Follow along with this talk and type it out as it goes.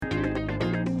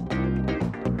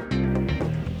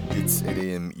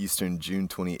a.m. Eastern, June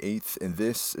 28th, and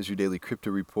this is your daily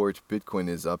crypto report. Bitcoin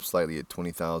is up slightly at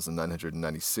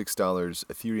 $20,996,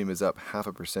 Ethereum is up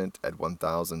 0.5% at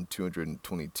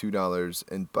 $1,222,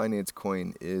 and Binance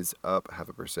Coin is up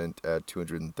 0.5% at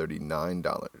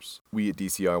 $239. We at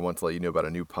DCR want to let you know about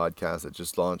a new podcast that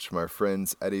just launched from our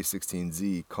friends at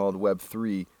A16Z called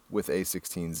Web3 with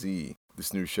A16Z.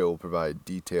 This new show will provide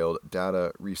detailed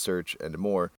data, research, and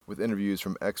more, with interviews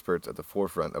from experts at the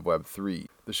forefront of Web3.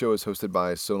 The show is hosted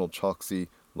by Sonal Chokshi,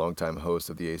 longtime host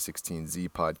of the A16Z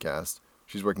podcast.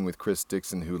 She's working with Chris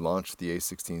Dixon, who launched the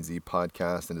A16Z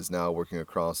podcast and is now working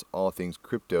across all things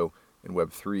crypto and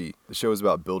Web3. The show is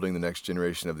about building the next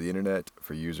generation of the internet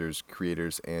for users,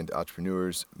 creators, and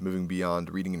entrepreneurs, moving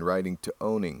beyond reading and writing to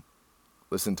owning.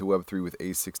 Listen to Web3 with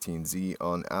A16Z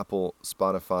on Apple,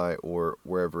 Spotify, or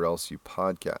wherever else you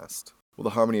podcast. Well, the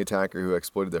Harmony attacker who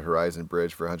exploited the Horizon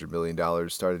Bridge for $100 million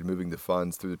started moving the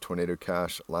funds through the Tornado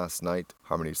Cash last night.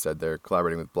 Harmony said they're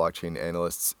collaborating with blockchain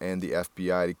analysts and the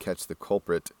FBI to catch the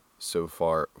culprit. So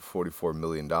far, $44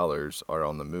 million are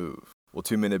on the move. Well,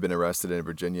 2 men have been arrested in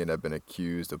Virginia and have been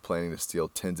accused of planning to steal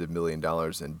tens of millions of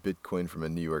dollars in Bitcoin from a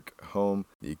New York home.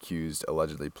 The accused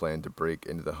allegedly planned to break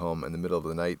into the home in the middle of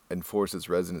the night and force its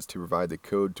residents to provide the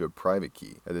code to a private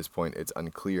key. At this point, it's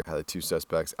unclear how the two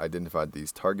suspects identified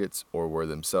these targets or were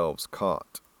themselves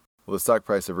caught. Well, the stock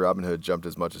price of Robinhood jumped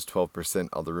as much as 12%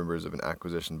 on the rumors of an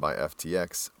acquisition by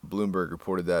FTX. Bloomberg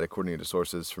reported that, according to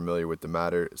sources familiar with the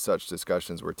matter, such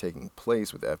discussions were taking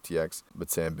place with FTX, but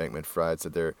Sam Bankman-Fried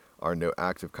said there are no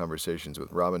active conversations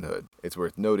with Robinhood. It's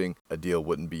worth noting, a deal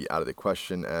wouldn't be out of the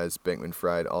question as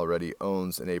Bankman-Fried already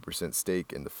owns an 8%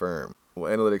 stake in the firm. Well,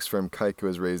 analytics firm Kaiko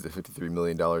has raised a $53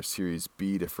 million Series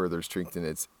B to further strengthen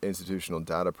its institutional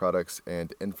data products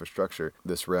and infrastructure.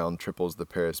 This round triples the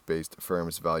Paris-based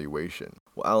firm's valuation.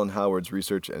 Well, Alan Howard's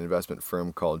research and investment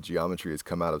firm called Geometry has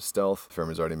come out of stealth. The firm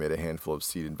has already made a handful of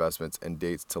seed investments and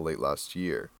dates to late last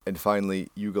year. And finally,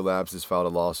 Yuga Labs has filed a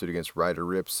lawsuit against Ryder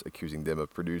Ripps, accusing them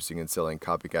of producing and selling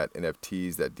copycat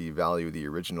NFTs that devalue the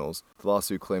originals. The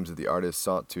lawsuit claims that the artist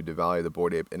sought to devalue the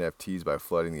Bored Ape NFTs by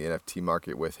flooding the NFT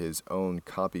market with his own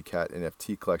copycat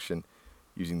NFT collection,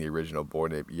 using the original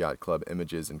Bored Ape Yacht Club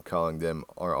images and calling them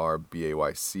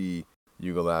RRBAYC.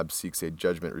 Yuga Labs seeks a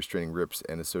judgment restraining Ripps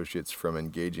and associates from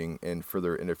engaging in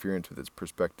further interference with its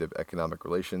prospective economic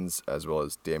relations, as well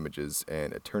as damages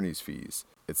and attorney's fees.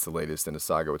 It's the latest in a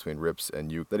saga between Ripps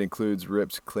and Yuga that includes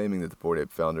Ripps claiming that the Bored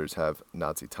Ape founders have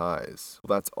Nazi ties.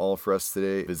 Well, that's all for us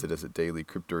today. Visit us at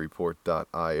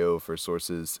dailycryptoreport.io for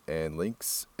sources and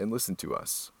links, and listen to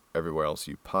us everywhere else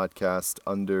you podcast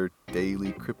under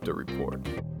Daily Crypto Report.